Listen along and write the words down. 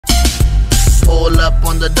Pull up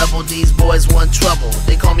on the double, these boys want trouble.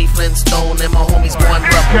 They call me Flintstone and my homies going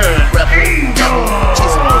rebel. Rebel, devil,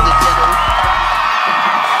 chasing through the ghetto.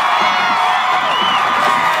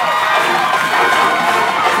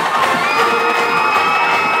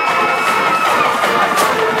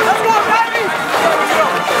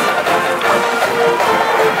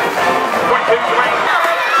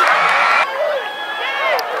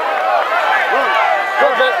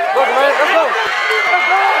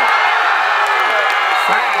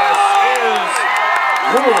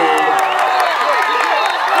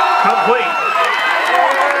 Complete.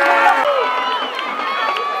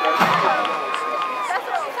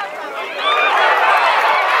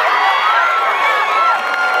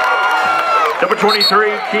 Number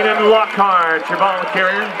 23, Keenan Lockhart, your ball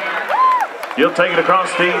carrier. You'll take it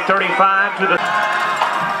across the 35 to the...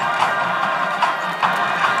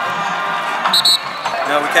 You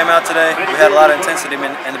know, we came out today, we had a lot of intensity in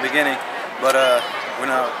the beginning, but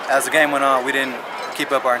as the game went on, we didn't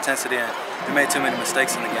keep up our intensity and we made too many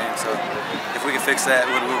mistakes in the game. So if we can fix that,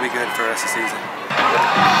 we'll be good for the rest of the season.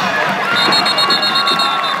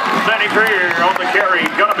 Matty Greer on the carry,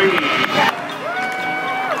 gonna be...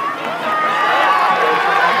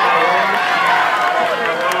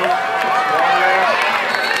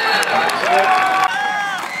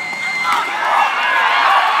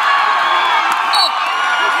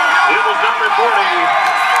 It was number 40,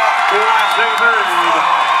 the last they heard.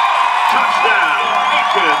 Touchdown,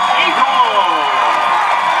 Akins Eagles!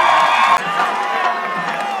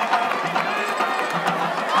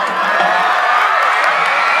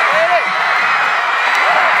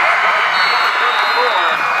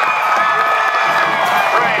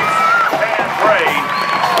 Ray,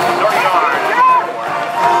 30 yards.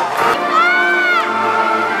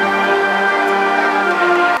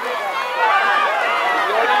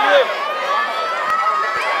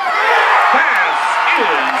 Pass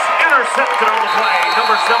is intercepted on the play.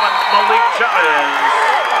 Number 7, Malik Chavez.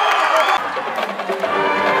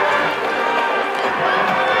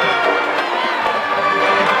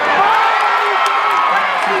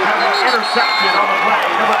 Intercepted on the play.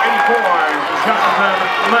 Number 84, Jonathan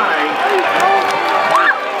May.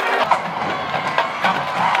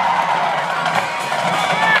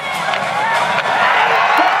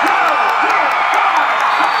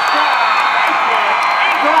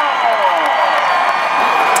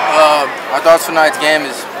 I thought tonight's game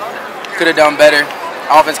could have done better.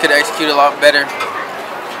 Offense could have executed a lot better.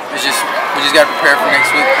 We just got to prepare for next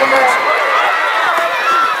week.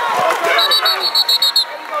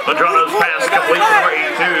 Medrano's pass complete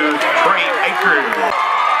to Trey Akers.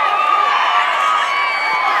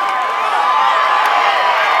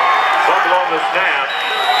 Fumble on the snap.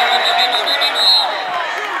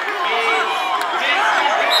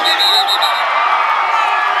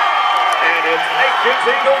 And it's Akins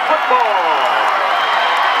Eagles football.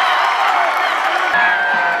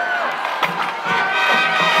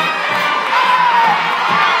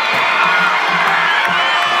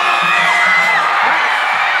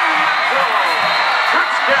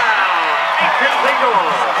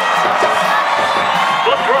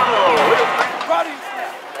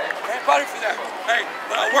 For that. Hey,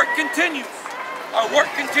 but our work continues. Our work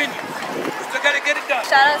continues. We still got to get it done.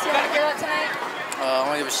 Shout outs you want to give out tonight? I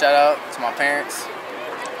want to give a shout out to my parents,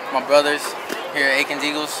 my brothers here at Akins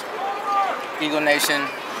Eagles, Eagle Nation,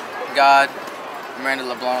 God, Miranda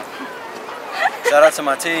LeBlanc. Shout out to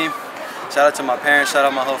my team. Shout out to my parents. Shout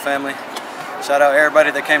out my whole family. Shout out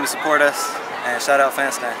everybody that came to support us. And shout out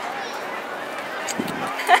FanStan.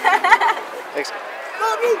 Thanks.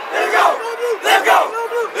 Let's go! Let's go!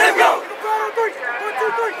 Let's go! 1,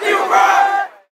 2, 3. You ride!